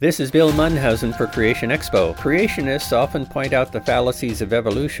This is Bill Munhausen for Creation Expo. Creationists often point out the fallacies of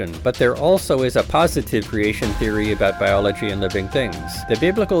evolution, but there also is a positive creation theory about biology and living things. The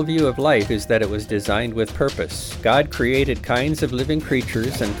biblical view of life is that it was designed with purpose. God created kinds of living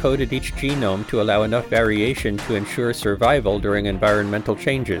creatures and coded each genome to allow enough variation to ensure survival during environmental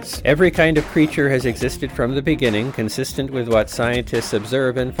changes. Every kind of creature has existed from the beginning, consistent with what scientists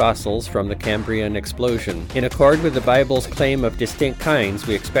observe in fossils from the Cambrian explosion. In accord with the Bible's claim of distinct kinds,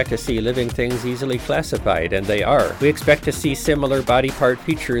 we expect to see living things easily classified, and they are. We expect to see similar body part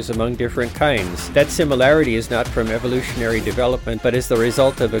features among different kinds. That similarity is not from evolutionary development, but is the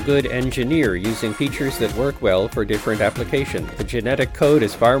result of a good engineer using features that work well for different applications. The genetic code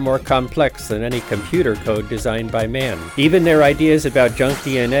is far more complex than any computer code designed by man. Even their ideas about junk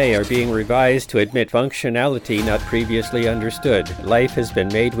DNA are being revised to admit functionality not previously understood. Life has been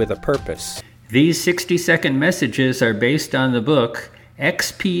made with a purpose. These 60-second messages are based on the book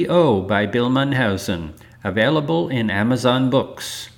XPO by Bill Munhausen, available in Amazon Books.